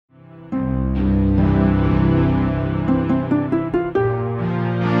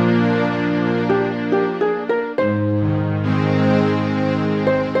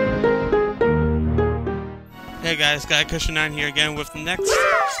Hey guys, Guy9 here again with the next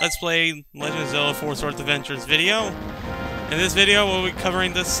Let's Play Legend of Zelda 4 Swords Adventures video. In this video, we'll be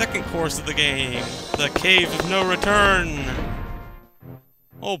covering the second course of the game, the Cave of No Return.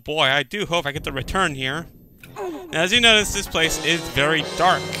 Oh boy, I do hope I get the return here. Now, as you notice, this place is very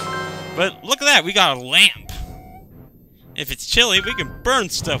dark. But look at that, we got a lamp. If it's chilly, we can burn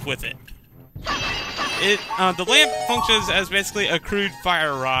stuff with it. The lamp functions as basically a crude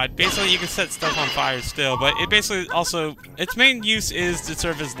fire rod. Basically, you can set stuff on fire still, but it basically also, its main use is to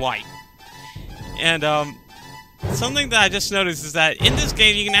serve as light. And, something that I just noticed is that in this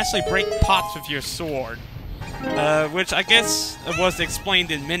game, you can actually break pots with your sword. Which I guess was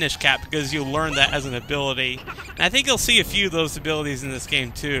explained in Minish Cap, because you'll learn that as an ability. And I think you'll see a few of those abilities in this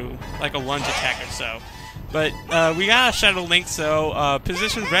game too, like a lunge attack or so. But we got a Shadow Link, so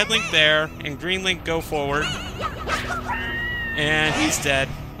position Red Link there, and Green Link go forward. And he's dead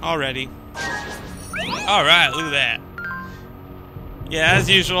already. Alright, look at that. Yeah, as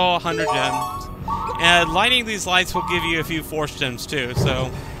usual, 100 gems. And lighting these lights will give you a few Force Gems too,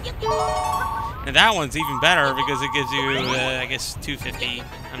 so... And that one's even better because it gives you, I guess, 250.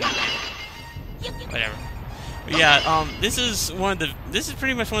 I'm not kidding. Whatever. But yeah, this is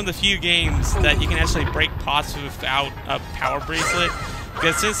pretty much one of the few games that you can actually break pots without a power bracelet.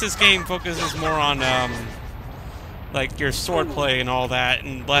 Because since this game focuses more on like your sword play and all that,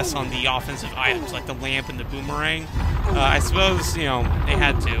 and less on the offensive items like the lamp and the boomerang, I suppose you know they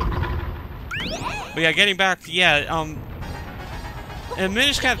had to. But yeah, getting back, and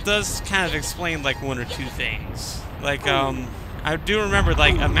Minish Cap does kind of explain like one or two things. Like I do remember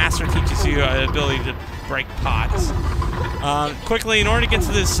like a master teaches you the ability to break pots. Quickly, in order to get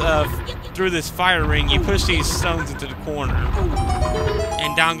to this through this fire ring, you push these stones into the corner,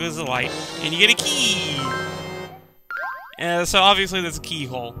 and down goes the light, and you get a key. So obviously there's a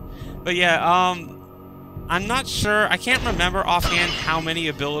keyhole. But yeah, I'm not sure. I can't remember offhand how many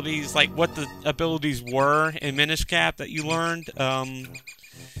abilities, like what the abilities were in Minish Cap that you learned.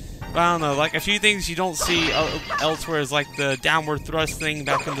 But I don't know, like a few things you don't see elsewhere is like the downward thrust thing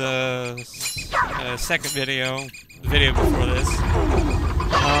back in the second video, the video before this.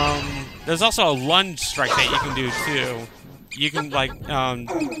 There's also a lunge strike that you can do too. You can like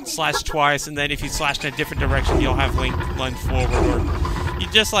slash twice, and then if you slash in a different direction, you'll have Link lunge forward. Or you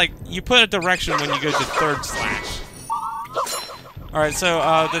just like you put a direction when you go to third slash. All right,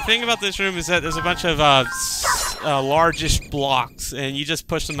 so the thing about this room is that there's a bunch of largish blocks, and you just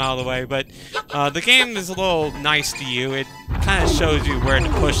push them out of the way. But the game is a little nice to you. It kind of shows you where to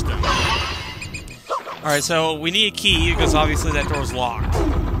push them. All right, so we need a key because obviously that door's locked.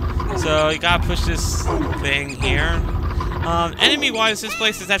 So you gotta push this thing here. Enemy-wise, this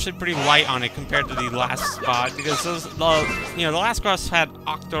place is actually pretty light on it compared to the last spot because the last spots had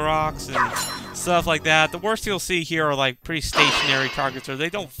Octoroks and stuff like that. The worst you'll see here are like pretty stationary targets, or they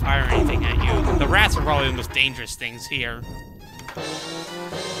don't fire anything at you. The rats are probably the most dangerous things here.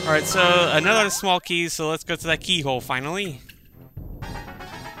 All right, so another small key. So let's go to that keyhole finally.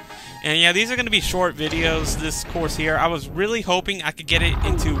 And yeah, these are going to be short videos. This course here, I was really hoping I could get it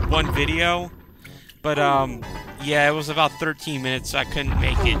into one video, but yeah, it was about 13 minutes, so I couldn't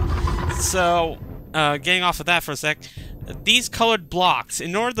make it. So, getting off of that for a sec, these colored blocks,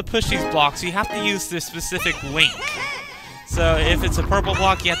 in order to push these blocks, you have to use this specific link. So, if it's a purple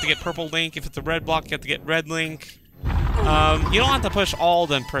block, you have to get purple link. If it's a red block, you have to get red link. You don't have to push all of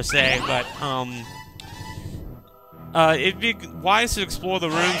them per se, but it'd be wise to explore the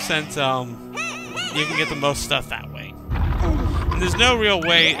room since you can get the most stuff that way. There's no real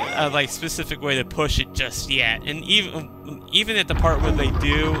way, like specific way to push it just yet, and even at the part where they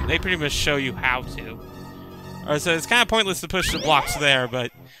do, they pretty much show you how to. Alright, so it's kind of pointless to push the blocks there,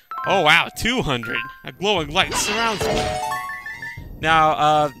 but oh wow, 200! A glowing light surrounds me.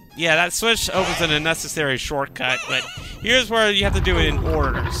 Now, yeah, that switch opens an unnecessary shortcut, but here's where you have to do it in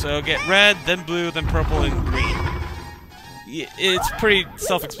order. So get red, then blue, then purple, and green. It's pretty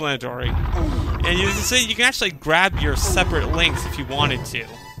self-explanatory. And you can see you can actually grab your separate links if you wanted to.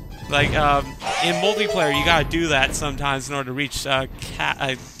 Like, in multiplayer, you gotta do that sometimes in order to reach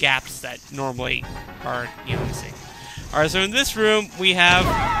gaps that normally are, you know, missing. Alright, so in this room, we have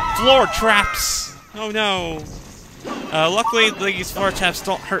floor traps! Oh no! Luckily, these floor traps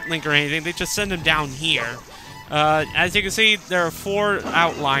don't hurt Link or anything, they just send him down here. As you can see, there are 4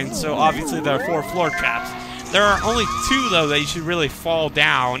 outlines, so obviously there are 4 floor traps. There are only 2, though, that you should really fall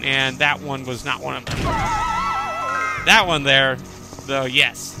down, and that one was not one of them. That one there, though,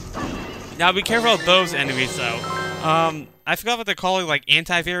 yes. Now, be careful of those enemies, though. I forgot what they're calling, like,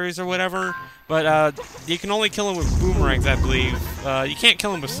 anti-fairies or whatever, but you can only kill them with boomerangs, I believe. You can't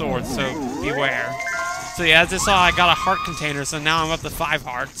kill them with swords, so beware. So yeah, as I saw, I got a heart container, so now I'm up to 5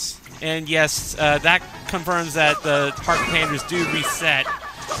 hearts. And yes, that confirms that the heart containers do reset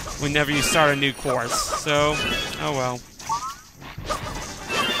whenever you start a new course. So, oh well.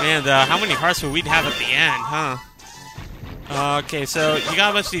 And how many hearts will we have at the end, huh? Okay, so you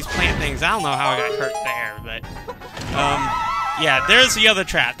got a bunch of these plant things. I don't know how I got hurt there, but yeah, there's the other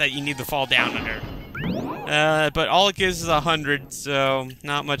trap that you need to fall down under. But all it gives is 100, so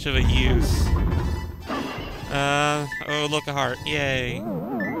not much of a use. Oh, look, a heart. Yay.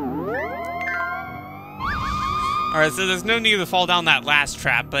 Alright, so there's no need to fall down that last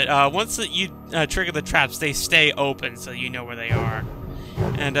trap, but once you trigger the traps, they stay open, so you know where they are.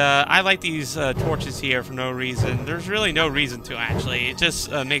 And I like these torches here for no reason. There's really no reason to, actually. It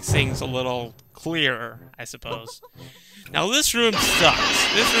just makes things a little clearer, I suppose. Now, this room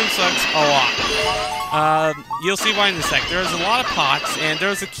sucks. This room sucks a lot. You'll see why in a sec. There's a lot of pots, and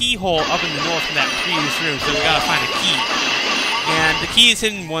there's a keyhole up in the north in that previous room, so we gotta find a key. And the key is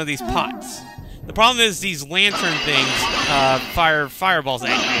hidden in one of these pots. The problem is these lantern things fire fireballs at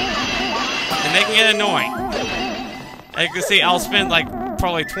you, and they can get annoying. As you can see, I'll spend like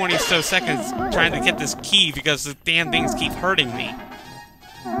probably 20 so seconds trying to get this key because the damn things keep hurting me.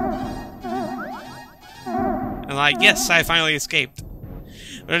 And like, yes, I finally escaped.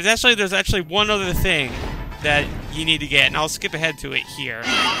 But there's actually one other thing that you need to get, and I'll skip ahead to it here.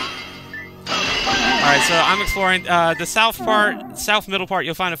 Alright, so I'm exploring the south middle part,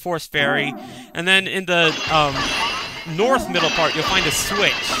 you'll find a forest fairy, and then in the north middle part, you'll find a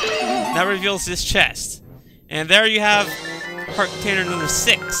switch. That reveals this chest. And there you have heart container number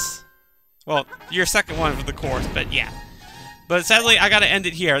 6. Well, your second one for the course, but yeah. But sadly, I gotta end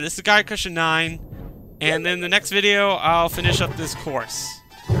it here. This is Guy Cushion 9. And then the next video, I'll finish up this course.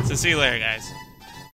 So see you later, guys.